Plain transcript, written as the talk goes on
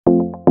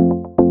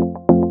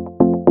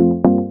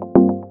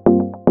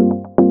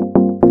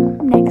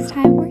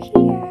time we're here.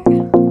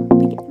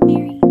 We get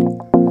married.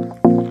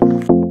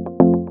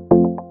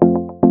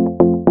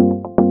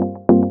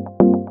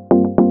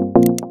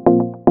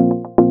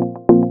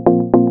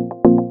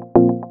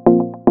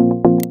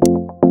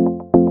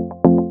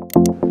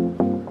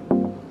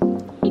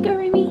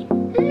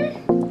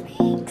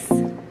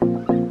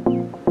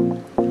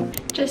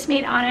 Just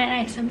made Anna and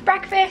I some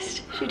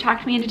breakfast. She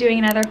talked me into doing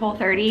another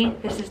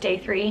Whole30. This is day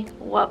 3.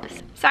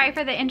 Whoops. Sorry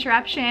for the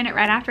interruption.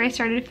 Right after I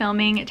started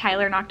filming,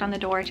 Tyler knocked on the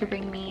door to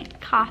bring me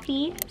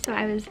coffee. So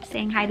I was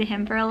saying hi to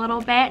him for a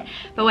little bit.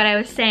 But what I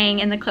was saying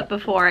in the clip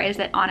before is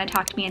that Anna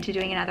talked me into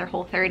doing another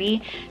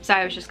Whole30. So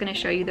I was just gonna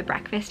show you the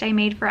breakfast I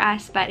made for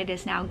us, but it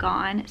is now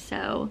gone.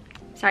 So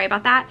sorry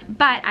about that.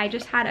 But I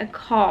just had a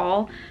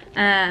call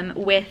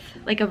with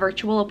like a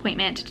virtual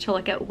appointment to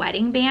look at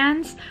wedding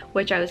bands,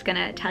 which I was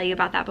gonna tell you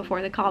about that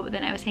before the call, but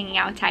then I was hanging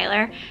out with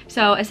Tyler.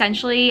 So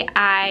essentially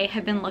I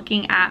have been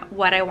looking at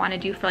what I want to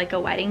do for like a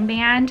wedding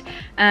band.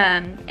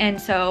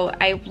 And so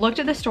I looked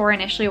at the store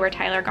initially where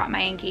Tyler got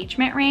my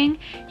engagement ring.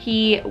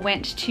 He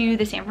went to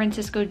the San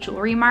Francisco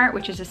Jewelry Mart,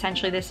 which is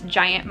essentially this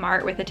giant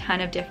mart with a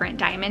ton of different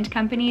diamond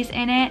companies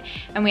in it.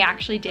 And we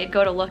actually did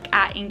go to look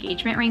at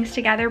engagement rings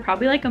together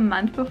probably like a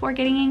month before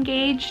getting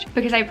engaged,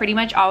 because I pretty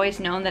much always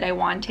known that I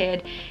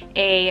wanted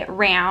a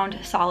round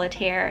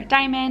solitaire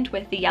diamond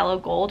with the yellow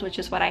gold, which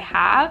is what I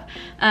have.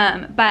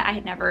 But I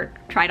had never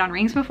tried on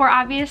rings before,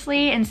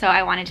 obviously. And so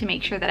I wanted to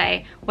make sure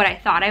that what I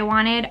thought I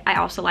wanted, I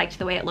also liked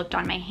the way it looked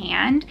on my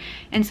hand.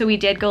 And so we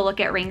did go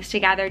look at rings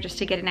together just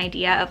to get an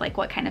idea of like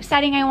what kind of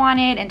setting I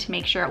wanted and to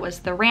make sure it was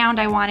the round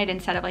I wanted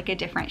instead of like a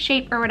different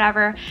shape or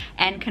whatever,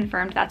 and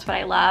confirmed that's what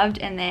I loved.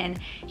 And then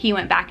he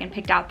went back and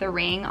picked out the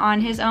ring on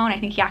his own. I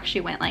think he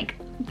actually went like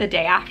the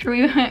day after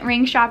we went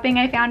ring shopping,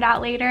 I found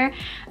out later.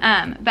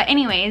 But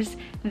anyways,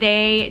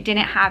 they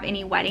didn't have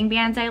any wedding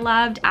bands I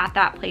loved at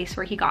that place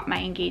where he got my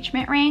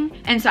engagement ring.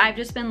 And so I've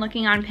just been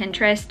looking on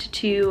Pinterest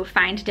to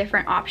find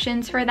different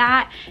options for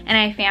that. And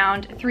I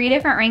found 3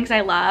 different rings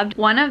I loved.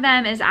 One of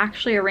them is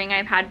actually a ring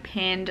I've had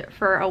pinned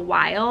for a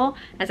while,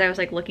 as I was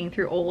like looking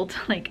through old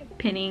like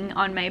pinning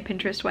on my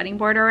Pinterest wedding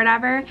board or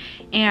whatever.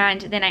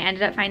 And then I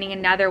ended up finding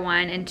another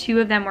one, and 2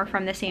 of them were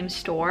from the same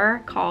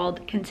store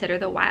called Consider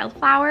the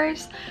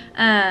Wildflowers.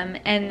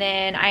 And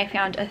then I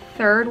found a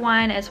 3rd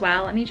one as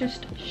well. Let me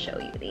just show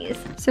you these.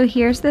 So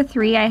here's the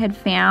 3 I had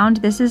found.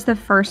 This is the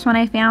first one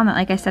I found that,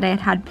 like I said, I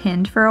had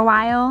pinned for a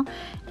while.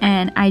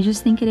 And I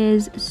just think it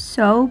is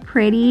so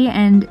pretty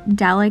and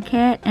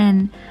delicate,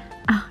 and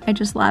I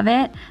just love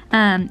it.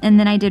 And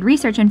then I did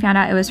research and found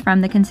out it was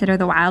from the Consider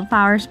the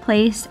Wildflowers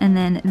place. And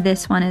then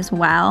this one as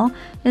well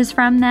is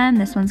from them.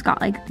 This one's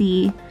got like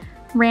the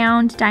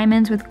round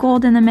diamonds with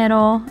gold in the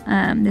middle.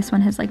 This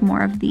one has like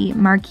more of the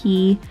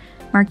marquise,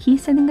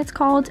 I think it's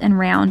called, and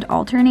round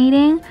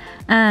alternating.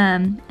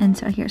 And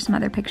so here's some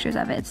other pictures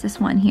of it. It's this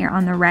one here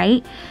on the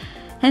right.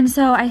 And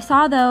so I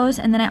saw those,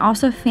 and then I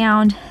also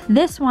found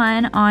this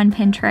one on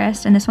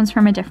Pinterest, and this one's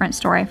from a different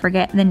store. I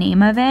forget the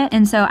name of it.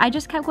 And so I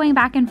just kept going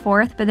back and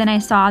forth, but then I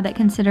saw that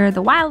Consider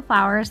the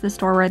Wildflowers, the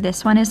store where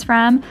this one is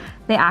from,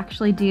 they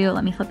actually do,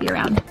 let me flip you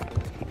around.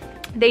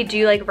 They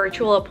do like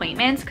virtual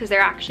appointments because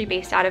they're actually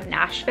based out of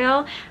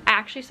Nashville. I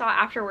actually saw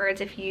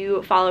afterwards, if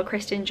you follow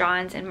Kristen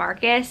Johns and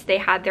Marcus, they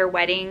had their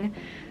wedding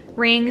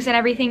rings and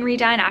everything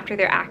redone after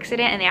their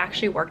accident, and they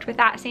actually worked with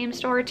that same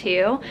store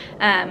too,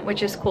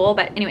 which is cool.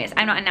 But anyways,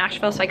 I'm not in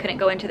Nashville, so I couldn't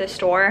go into the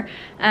store,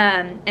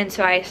 and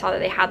so I saw that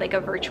they had like a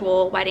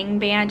virtual wedding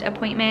band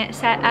appointment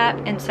set up,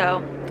 and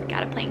so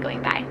got a plane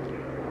going by.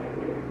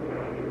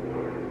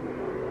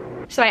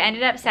 So I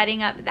ended up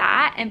setting up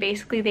that, and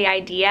basically the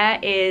idea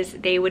is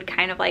they would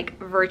kind of like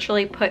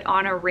virtually put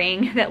on a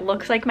ring that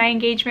looks like my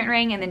engagement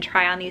ring and then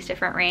try on these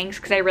different rings,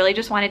 because I really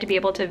just wanted to be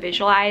able to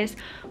visualize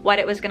what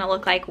it was gonna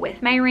look like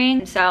with my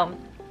ring. So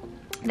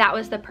that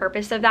was the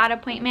purpose of that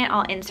appointment.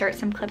 I'll insert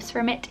some clips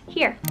from it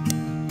here.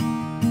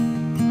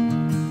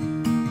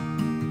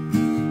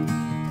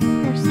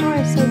 Their store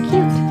is so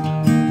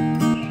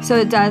cute. So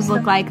it does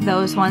look like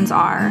those ones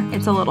are.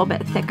 It's a little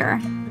bit thicker.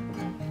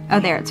 Oh,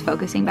 there, it's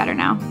focusing better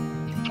now.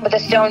 But the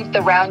stones,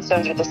 the round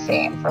stones are the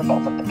same for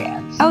both of the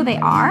bands. Oh, they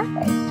are?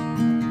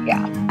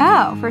 Yeah.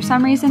 Oh, for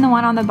some reason the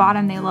one on the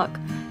bottom, they look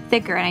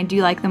thicker, and I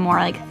do like the more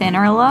like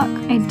thinner look.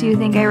 I do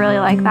think I really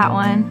like that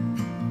one.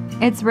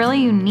 It's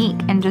really unique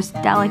and just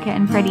delicate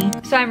and pretty.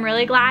 So I'm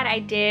really glad I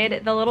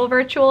did the little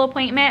virtual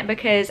appointment,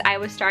 because I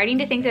was starting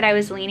to think that I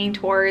was leaning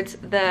towards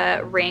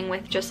the ring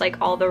with just like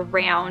all the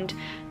round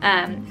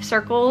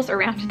circles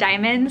around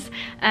diamonds.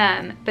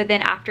 But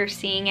then after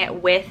seeing it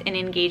with an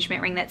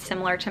engagement ring that's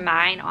similar to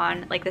mine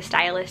on like the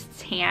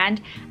stylist's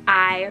hand,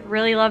 I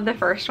really love the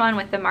first one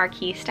with the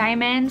marquise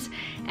diamonds.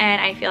 And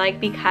I feel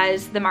like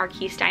because the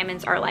marquise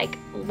diamonds are like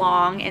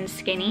long and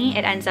skinny,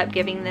 it ends up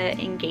giving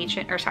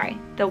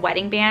the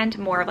wedding band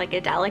more of like a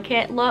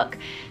delicate look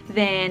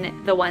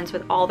than the ones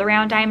with all the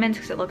round diamonds,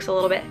 because it looks a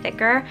little bit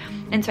thicker.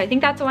 And so I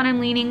think that's the one I'm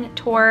leaning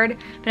toward,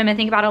 but I'm gonna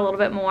think about it a little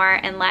bit more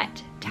and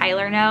let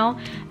Tyler know.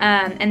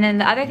 And then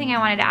the other thing I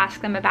wanted to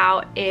ask them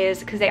about is,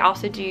 because they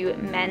also do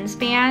men's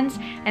bands,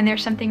 and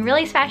there's something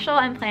really special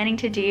I'm planning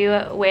to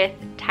do with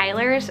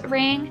Tyler's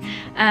ring,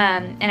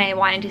 and I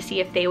wanted to see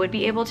if they would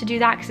be able to do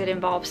that because it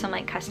involves some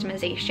like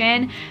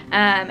customization,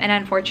 and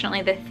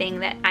unfortunately the thing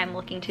that I'm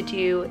looking to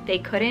do they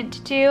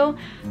couldn't do,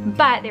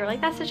 but they were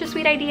like, that's such a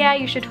sweet idea,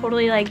 you should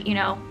totally like, you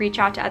know, reach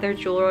out to other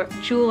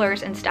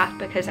jewelers and stuff,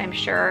 because I'm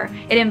sure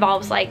it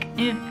involves like,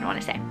 I don't want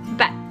to say,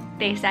 but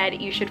they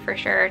said you should for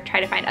sure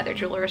try to find other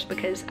jewelers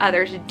because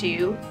others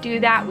do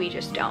that, we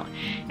just don't.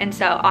 And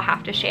so I'll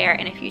have to share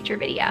in a future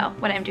video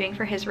what I'm doing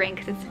for his ring,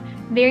 because it's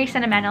very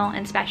sentimental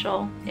and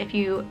special. If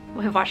you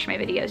have watched my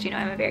videos, you know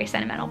I'm a very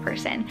sentimental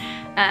person.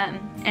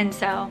 And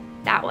so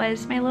that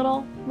was my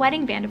little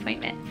wedding band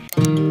appointment.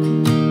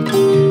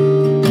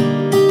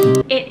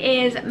 It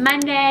is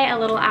Monday, a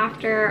little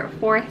after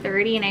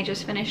 4:30, and I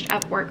just finished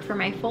up work for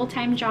my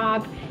full-time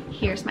job.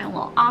 Here's my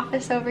little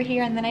office over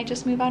here, and then I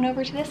just move on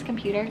over to this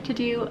computer to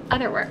do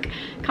other work,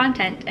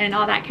 content, and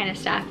all that kind of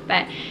stuff.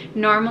 But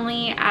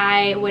normally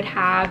I would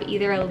have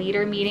either a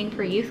leader meeting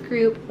for youth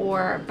group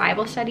or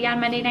Bible study on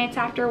Monday nights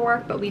after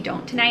work, but we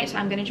don't tonight, so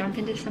I'm gonna jump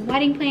into some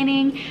wedding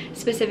planning,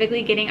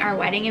 specifically getting our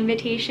wedding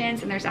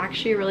invitations, and there's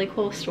actually a really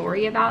cool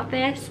story about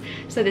this.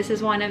 So this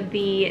is one of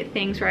the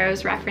things where I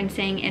was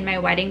referencing in my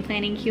wedding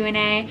planning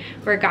Q&A,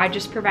 where God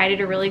just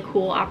provided a really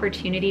cool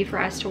opportunity for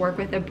us to work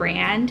with a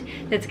brand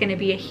that's gonna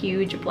be a huge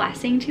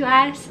blessing to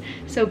us.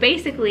 So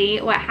basically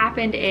what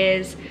happened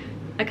is,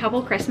 a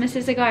couple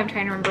Christmases ago, I'm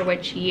trying to remember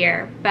which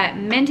year, but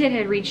Minted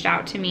had reached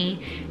out to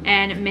me,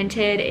 and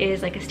Minted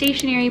is like a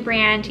stationery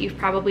brand. You've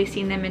probably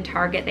seen them in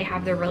Target. They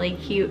have the really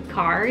cute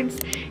cards,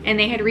 and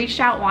they had reached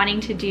out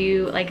wanting to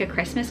do like a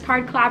Christmas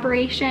card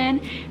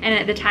collaboration. And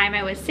at the time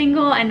I was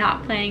single and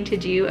not planning to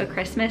do a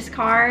Christmas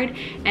card.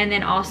 And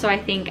then also I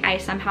think I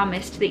somehow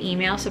missed the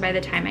email, so by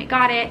the time I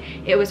got it,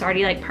 it was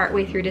already like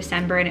partway through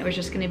December, and it was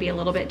just gonna be a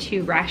little bit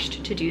too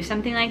rushed to do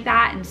something like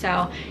that. And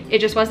so it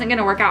just wasn't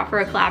gonna work out for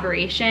a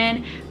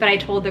collaboration. But I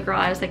told the girl,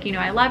 I was like, you know,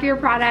 I love your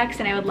products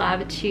and I would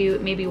love to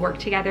maybe work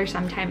together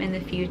sometime in the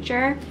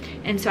future.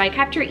 And so I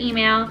kept her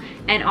email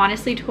and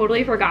honestly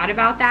totally forgot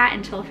about that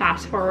until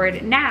fast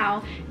forward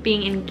now,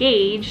 being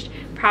engaged,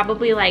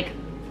 probably like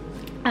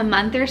a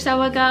month or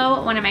so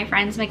ago. One of my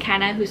friends,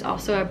 McKenna, who's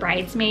also a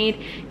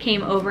bridesmaid,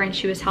 came over and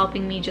she was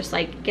helping me just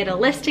like get a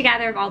list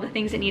together of all the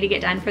things that need to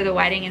get done for the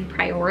wedding and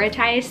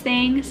prioritize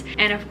things.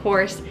 And of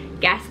course,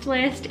 guest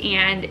list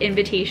and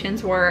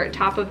invitations were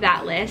top of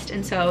that list,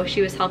 and so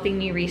she was helping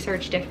me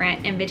research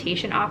different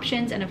invitation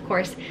options. And of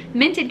course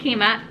Minted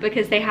came up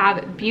because they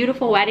have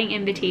beautiful wedding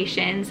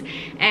invitations,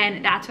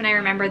 and that's when I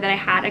remembered that I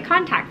had a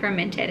contact from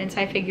Minted. And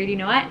so I figured, you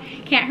know what,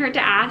 can't hurt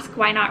to ask,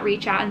 why not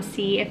reach out and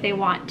see if they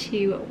want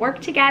to work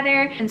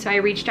together. And so I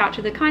reached out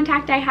to the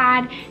contact I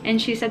had,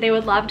 and she said they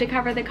would love to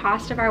cover the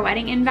cost of our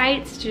wedding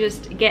invites to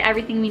just get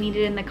everything we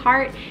needed in the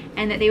cart,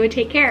 and that they would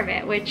take care of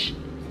it, which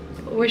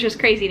was just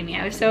crazy to me.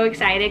 I was so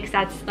excited because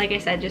that's, like I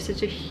said, just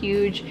such a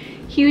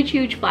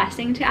huge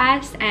blessing to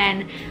us.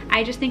 And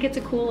I just think it's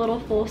a cool little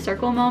full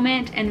circle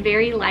moment, and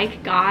very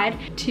like God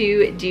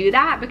to do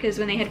that, because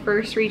when they had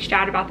first reached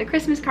out about the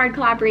Christmas card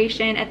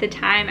collaboration, at the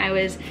time I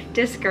was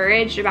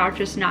discouraged about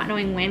just not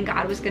knowing when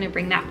God was going to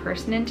bring that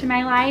person into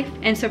my life.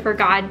 And so for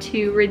God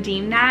to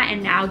redeem that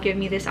and now give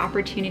me this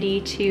opportunity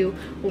to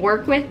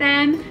work with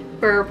them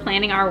for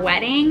planning our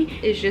wedding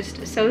is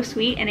just so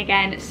sweet, and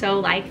again, so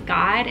like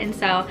God. And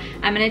so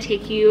I'm gonna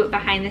take you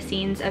behind the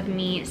scenes of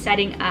me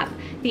setting up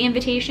the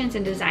invitations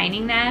and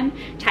designing them.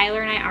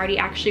 Tyler and I already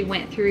actually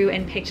went through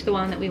and picked the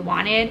one that we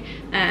wanted.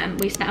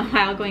 We spent a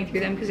while going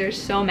through them because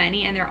there's so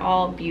many and they're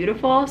all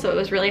beautiful, so it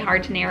was really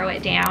hard to narrow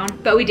it down.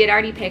 But we did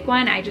already pick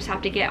one. I just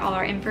have to get all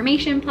our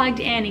information plugged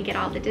in and get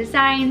all the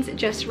designs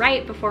just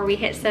right before we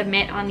hit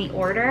submit on the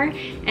order.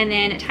 And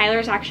then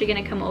Tyler's actually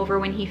gonna come over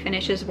when he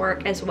finishes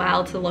work as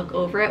well to look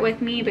over it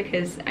with me,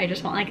 because I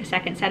just want like a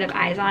second set of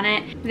eyes on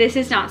it. This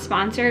is not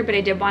sponsored, but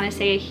I did want to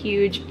say a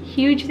huge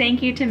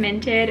thank you to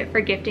Minted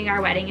for gifting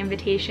our wedding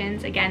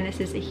invitations. Again, this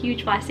is a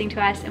huge blessing to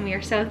us and we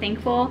are so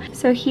thankful.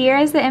 So here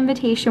is the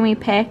invitation we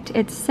picked.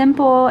 It's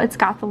simple, it's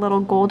got the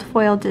little gold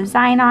foil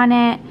design on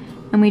it,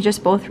 and we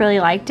just both really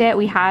liked it.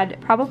 We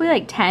had probably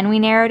like 10 we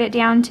narrowed it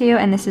down to,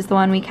 and this is the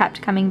one we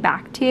kept coming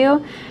back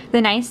to.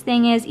 The nice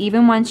thing is,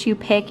 even once you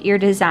pick your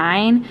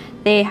design,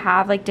 they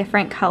have like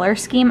different color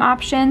scheme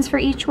options for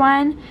each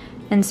one.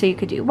 And so you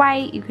could do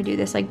white, you could do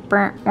this like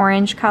burnt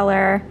orange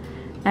color.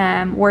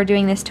 We're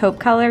doing this taupe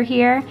color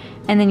here,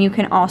 and then you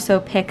can also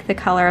pick the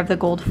color of the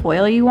gold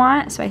foil you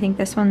want. So I think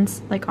this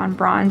one's like on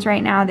bronze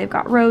right now. They've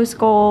got rose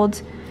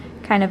gold,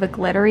 kind of a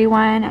glittery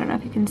one. I don't know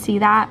if you can see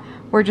that.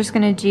 We're just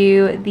gonna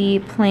do the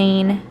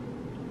plain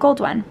gold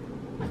one.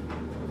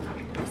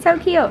 So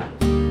cute.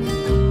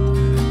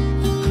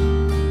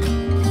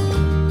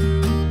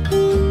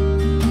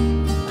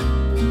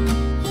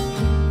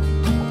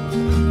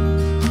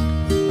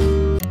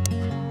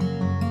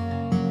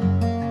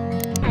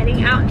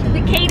 Heading out to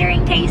the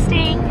catering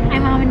tasting. Hi,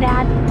 Mom and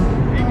Dad.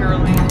 Hey,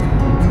 girlie.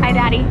 Hi,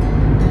 Daddy.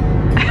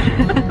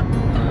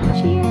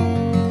 Cheers.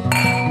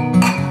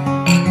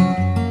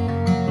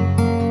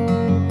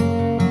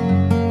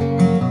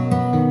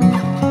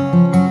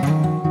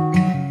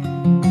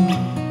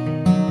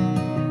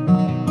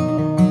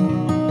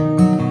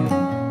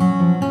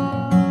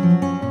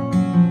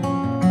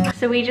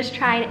 we just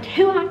tried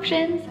 2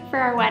 options for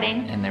our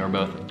wedding. And they were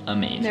both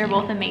amazing. They're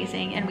both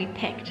amazing, and we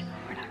picked.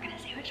 We're not gonna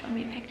say which one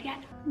we picked yet.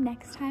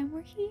 Next time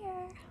we're here,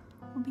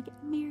 we'll be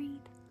getting married.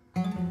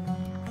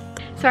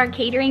 So our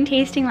catering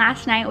tasting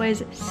last night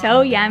was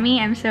so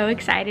yummy. I'm so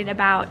excited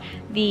about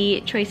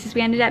the choices we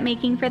ended up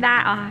making for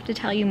that. I'll have to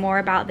tell you more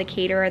about the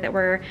caterer that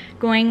we're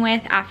going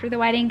with after the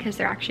wedding because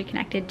they're actually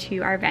connected to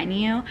our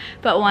venue.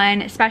 But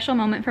one special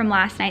moment from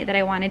last night that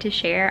I wanted to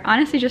share,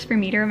 honestly just for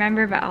me to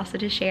remember, but also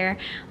to share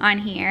on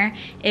here,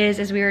 is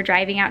as we were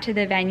driving out to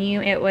the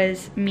venue, it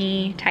was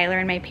me, Tyler,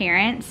 and my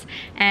parents.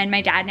 And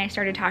my dad and I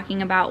started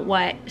talking about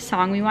what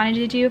song we wanted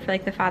to do for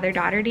like the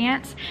father-daughter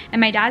dance. And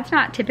my dad's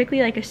not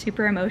typically like a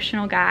super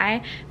emotional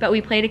guy, but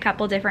we played a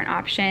couple different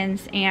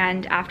options,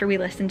 and after we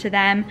listened to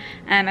them,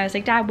 I was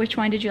like, Dad, which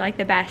one did you like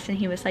the best? And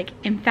he was like,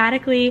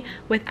 emphatically,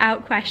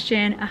 without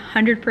question,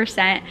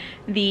 100%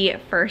 the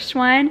first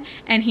one.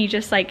 And he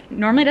just like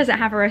normally doesn't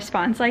have a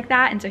response like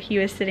that, and so he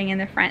was sitting in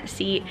the front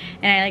seat,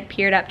 and I like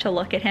peered up to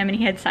look at him, and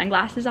he had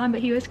sunglasses on, but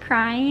he was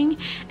crying,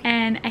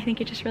 and I think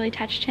it just really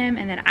touched him.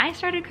 And then I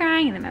started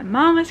crying, and then my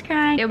mom was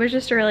crying. It was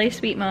just a really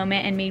sweet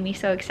moment and made me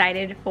so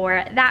excited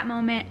for that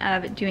moment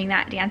of doing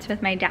that dance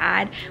with my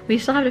dad. We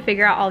still have to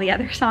figure out all the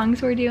other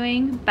songs we're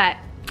doing, but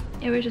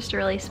it was just a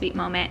really sweet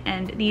moment.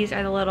 And these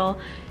are the little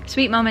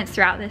sweet moments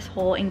throughout this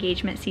whole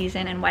engagement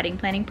season and wedding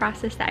planning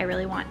process that I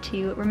really want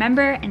to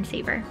remember and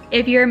savor.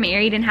 If you're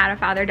married and had a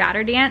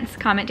father-daughter dance,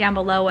 comment down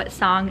below what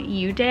song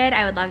you did.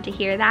 I would love to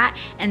hear that.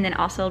 And then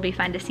also it'll be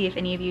fun to see if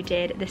any of you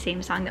did the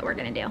same song that we're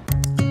gonna do.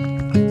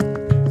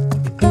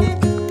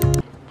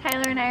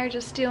 Tyler and I are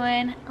just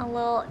doing a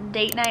little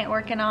date night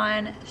working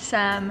on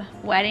some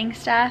wedding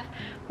stuff.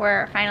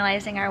 We're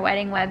finalizing our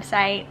wedding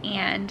website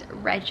and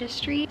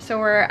registry. So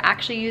we're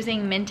actually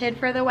using Minted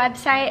for the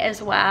website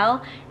as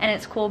well. And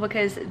it's cool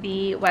because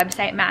the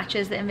website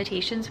matches the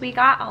invitations we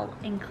got. I'll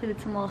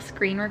include some little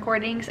screen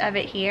recordings of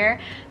it here.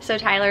 So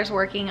Tyler's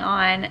working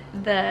on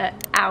the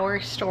Our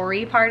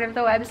Story part of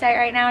the website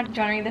right now. Do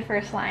you want to read the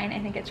first line? I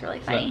think it's really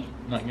funny.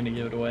 Not gonna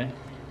give it away?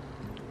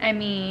 I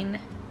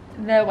mean,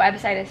 the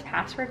website is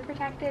password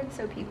protected,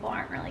 so people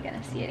aren't really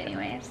gonna see it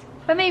anyways.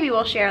 But maybe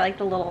we'll share like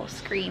the little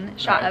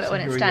screenshot of it when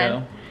it's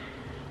done.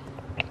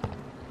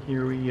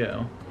 Here we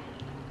go.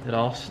 It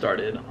all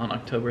started on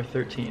October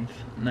 13th,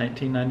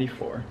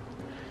 1994.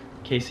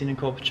 Casey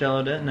Nicole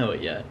Pacello didn't know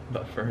it yet,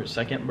 but for her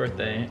 2nd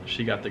birthday,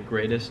 she got the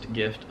greatest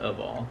gift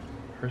of all,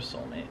 her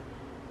soulmate.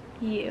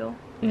 You.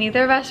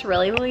 Neither of us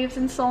really believes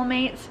in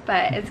soulmates,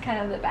 but it's kind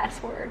of the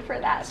best word for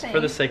that thing. For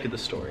the sake of the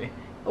story.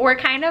 We're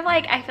kind of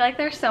like, I feel like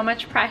there's so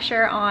much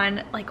pressure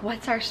on like,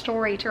 what's our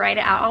story, to write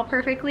it out all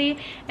perfectly.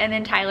 And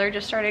then Tyler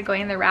just started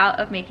going the route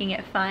of making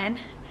it fun,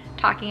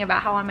 talking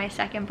about how on my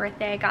 2nd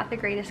birthday I got the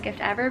greatest gift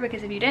ever,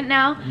 because if you didn't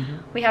know,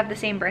 we have the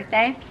same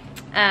birthday.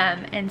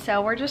 And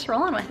so we're just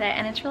rolling with it,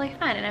 and it's really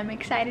fun, and I'm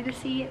excited to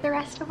see the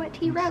rest of what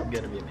he wrote. It's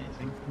gonna be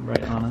amazing.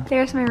 Right, Anna?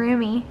 There's my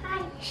roomie.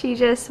 Hi. She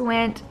just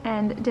went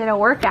and did a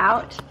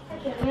workout.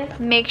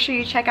 Make sure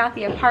you check out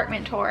the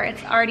apartment tour.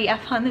 It's already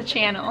up on the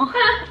channel.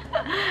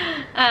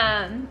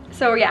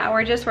 So yeah,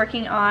 we're just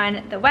working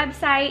on the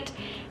website,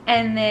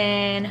 and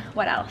then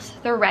what else?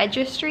 The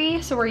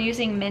registry. So we're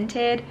using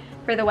Minted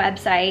for the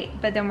website,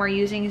 but then we're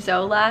using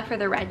Zola for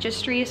the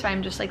registry. So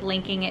I'm just like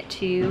linking it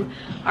to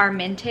our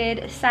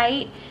Minted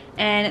site.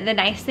 And the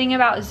nice thing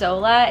about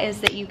Zola is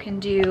that you can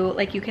do,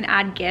 like, you can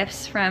add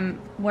gifts from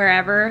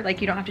wherever.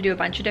 Like, you don't have to do a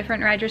bunch of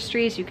different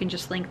registries. You can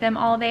just link them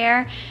all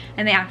there.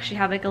 And they actually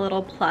have like a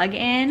little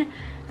plug-in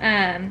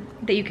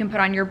that you can put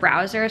on your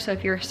browser. So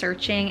if you're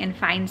searching and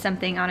find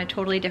something on a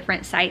totally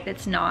different site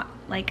that's not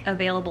like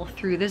available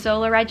through the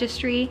Zola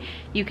registry,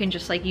 you can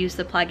just like use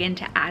the plugin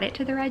to add it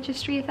to the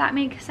registry, if that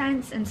makes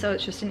sense. And so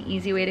it's just an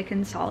easy way to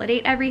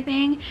consolidate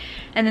everything.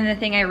 And then the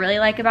thing I really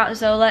like about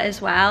Zola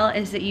as well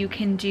is that you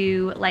can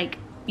do like,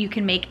 you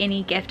can make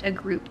any gift a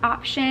group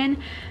option,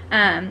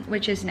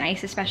 which is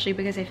nice, especially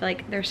because I feel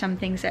like there's some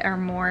things that are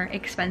more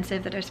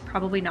expensive that is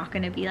probably not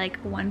going to be like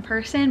one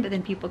person, but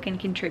then people can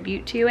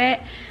contribute to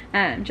it.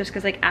 Just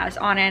because like as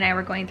Anna and I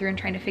were going through and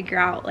trying to figure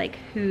out like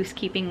who's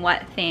keeping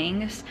what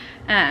things,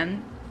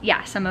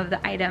 yeah, some of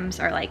the items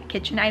are like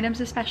kitchen items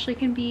especially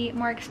can be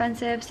more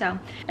expensive. So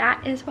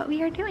that is what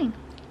we are doing.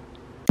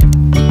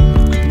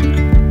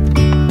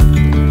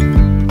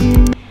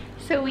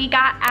 So we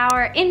got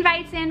our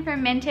invites in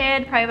from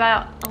Minted probably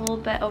about a little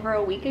bit over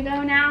a week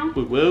ago now.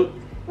 Woo woo.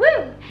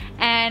 Woo!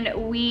 And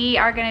we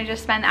are gonna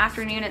just spend the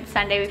afternoon. It's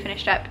Sunday, we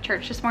finished up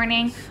church this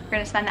morning. We're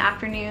gonna spend the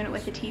afternoon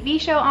with the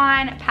TV show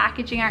on,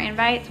 packaging our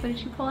invites. What did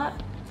you pull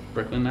up?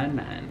 Brooklyn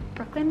Nine-Nine.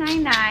 Brooklyn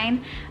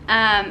Nine-Nine.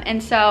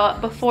 And so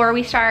before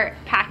we start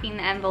packing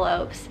the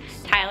envelopes,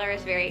 Tyler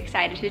is very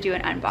excited to do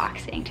an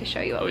unboxing to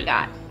show you what we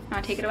got. You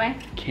wanna take it away?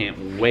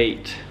 Can't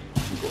wait.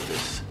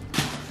 Gorgeous.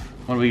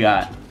 What do we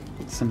got?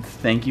 Some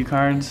thank you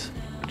cards.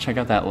 Check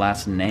out that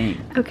last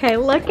name. Okay,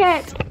 look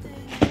at,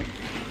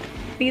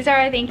 these are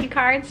our thank you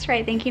cards to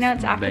write thank you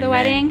notes after the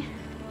wedding.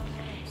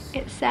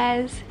 It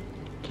says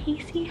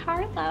Casey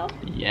Harlow.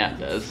 Yeah, it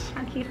does.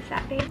 How cute is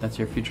that, babe? That's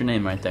your future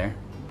name right there.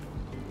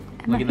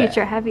 And the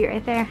future hubby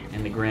right there.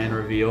 And the grand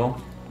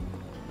reveal.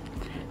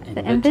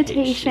 The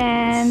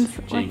invitations.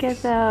 Look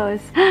at those.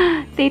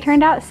 They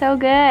turned out so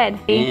good.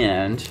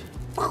 And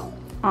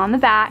on the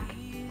back.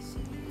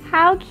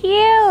 How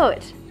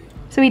cute.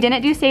 So we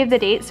didn't do save the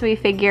date, so we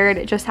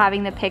figured just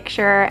having the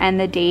picture and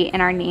the date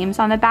and our names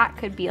on the back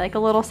could be like a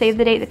little save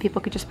the date that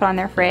people could just put on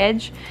their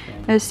fridge.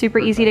 It was super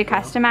easy to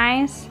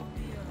customize,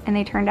 and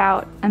they turned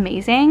out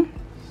amazing.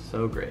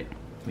 So great.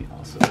 We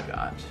also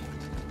got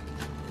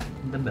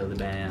the belly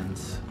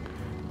bands.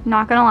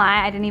 Not gonna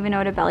lie, I didn't even know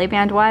what a belly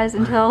band was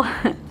until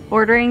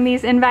ordering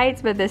these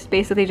invites, but this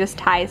basically just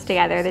ties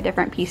together the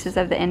different pieces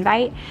of the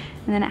invite,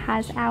 and then it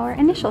has our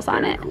initials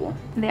on it. Cool.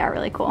 They are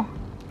really cool.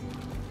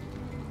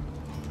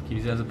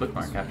 Use it as a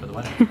bookmark after the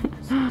wedding.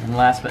 And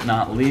last but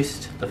not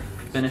least, the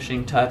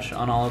finishing touch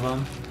on all of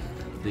them,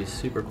 these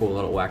super cool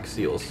little wax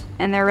seals.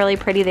 And they're really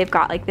pretty. They've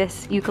got like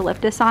this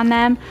eucalyptus on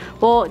them.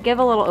 We'll give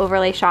a little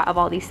overlay shot of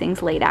all these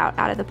things laid out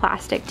of the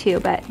plastic too,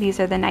 but these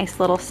are the nice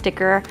little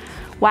sticker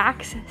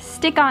wax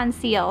stick-on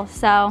seal.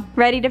 So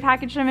ready to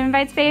package some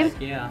invites, babe?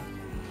 Heck yeah.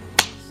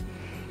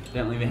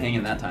 Didn't leave it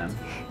hanging that time,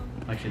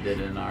 like you did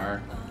in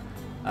our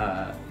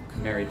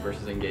married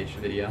versus engaged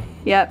video.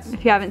 Yep,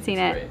 if you haven't seen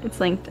it, Great.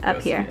 it's linked up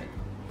Go see here.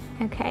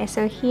 it. Okay,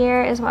 so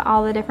here is what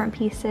all the different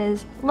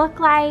pieces look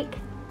like.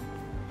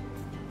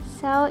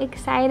 So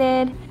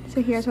excited.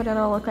 So here's what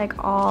it'll look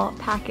like all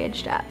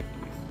packaged up.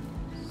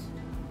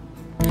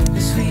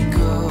 As we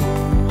go,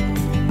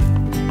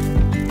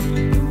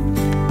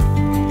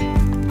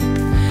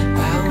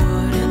 I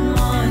wouldn't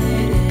want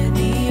it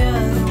any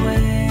other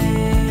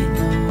way,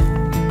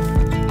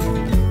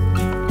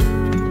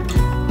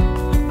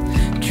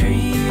 no.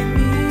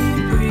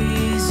 Dreamy,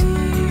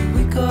 breezy,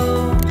 we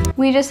go.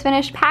 We just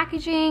finished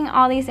packaging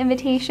all these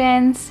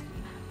invitations.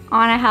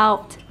 Anna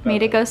helped,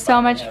 made it go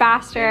so much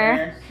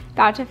faster.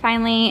 Got to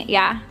finally,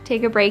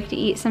 take a break to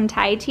eat some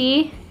Thai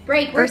tea.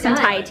 Or some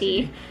Thai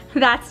tea.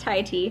 That's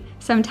Thai tea.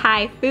 Some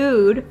Thai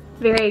food.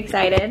 Very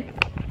excited.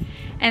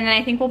 And then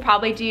I think we'll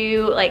probably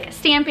do like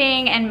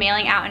stamping and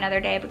mailing out another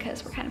day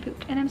because we're kind of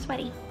pooped and I'm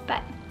sweaty.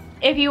 But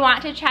if you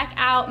want to check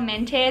out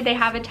Minted, they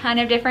have a ton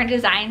of different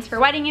designs for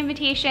wedding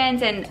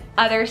invitations and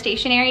other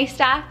stationery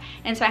stuff.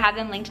 And so I have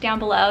them linked down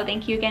below.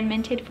 Thank you again,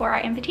 Minted, for our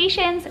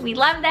invitations. We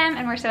love them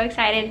and we're so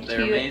excited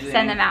to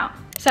send them out.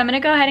 So I'm gonna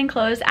go ahead and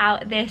close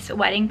out this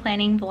wedding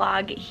planning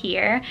vlog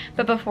here.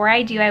 But before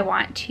I do, I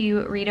want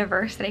to read a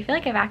verse that I feel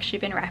like I've actually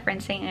been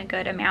referencing a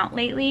good amount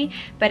lately,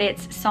 but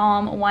it's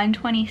Psalm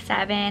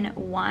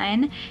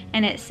 127:1,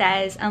 and it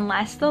says,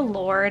 "Unless the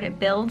Lord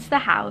builds the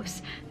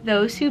house,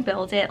 those who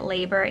build it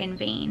labor in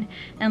vain.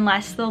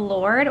 Unless the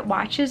Lord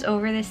watches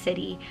over the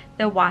city,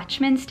 the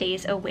watchman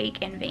stays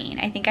awake in vain."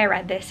 I think I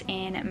read this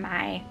in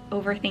my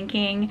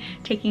overthinking,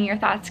 taking your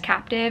thoughts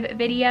captive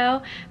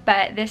video,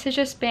 but this has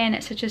just been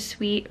such a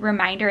sweet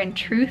reminder and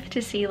truth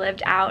to see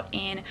lived out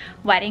in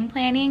wedding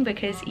planning,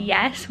 because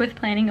yes, with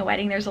planning a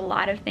wedding, there's a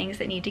lot of things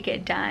that need to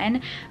get done,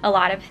 a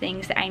lot of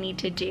things that I need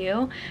to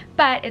do,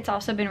 but it's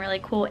also been really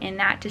cool in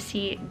that to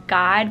see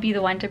God be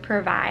the one to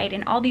provide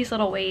in all these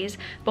little ways,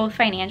 both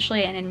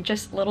financially and in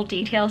just little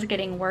details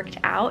getting worked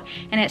out.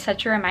 And it's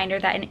such a reminder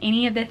that in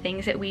any of the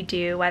things that we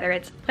do, whether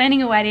it's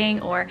planning a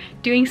wedding or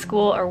doing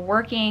school or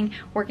working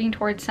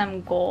towards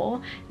some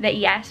goal, that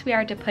yes, we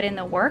are to put in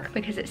the work,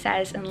 because it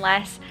says,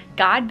 unless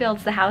God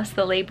builds the house,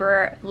 the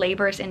laborer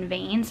labors in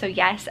vain. So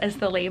yes, as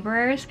the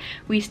laborers,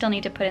 we still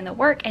need to put in the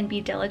work and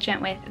be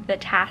diligent with the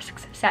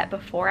tasks set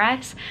before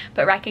us,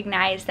 but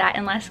recognize that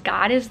unless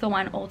God is the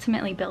one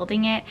ultimately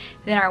building it,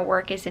 then our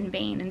work is in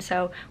vain. And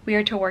so we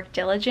are to work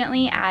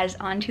diligently as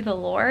unto the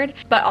Lord,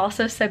 but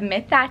also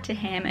submit that to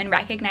Him and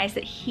recognize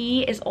that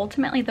He is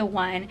ultimately the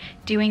one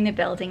doing the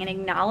building, and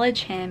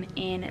acknowledge Him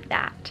in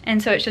that.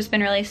 And so it's just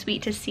been really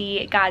sweet to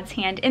see God's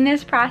hand in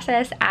this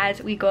process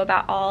as we go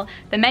about all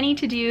the many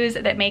to-dos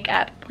that make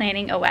up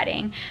planning a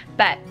wedding.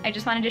 But I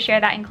just wanted to share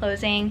that in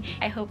closing.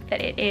 I hope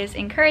that it is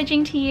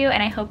encouraging to you,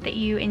 and I hope that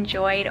you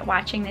enjoyed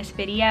watching this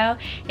video.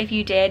 If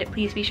you did,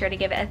 please be sure to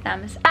give it a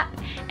thumbs up,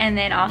 and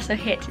then also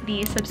hit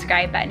the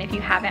subscribe button if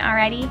you haven't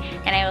already,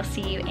 and I will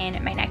see you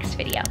in my next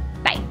video.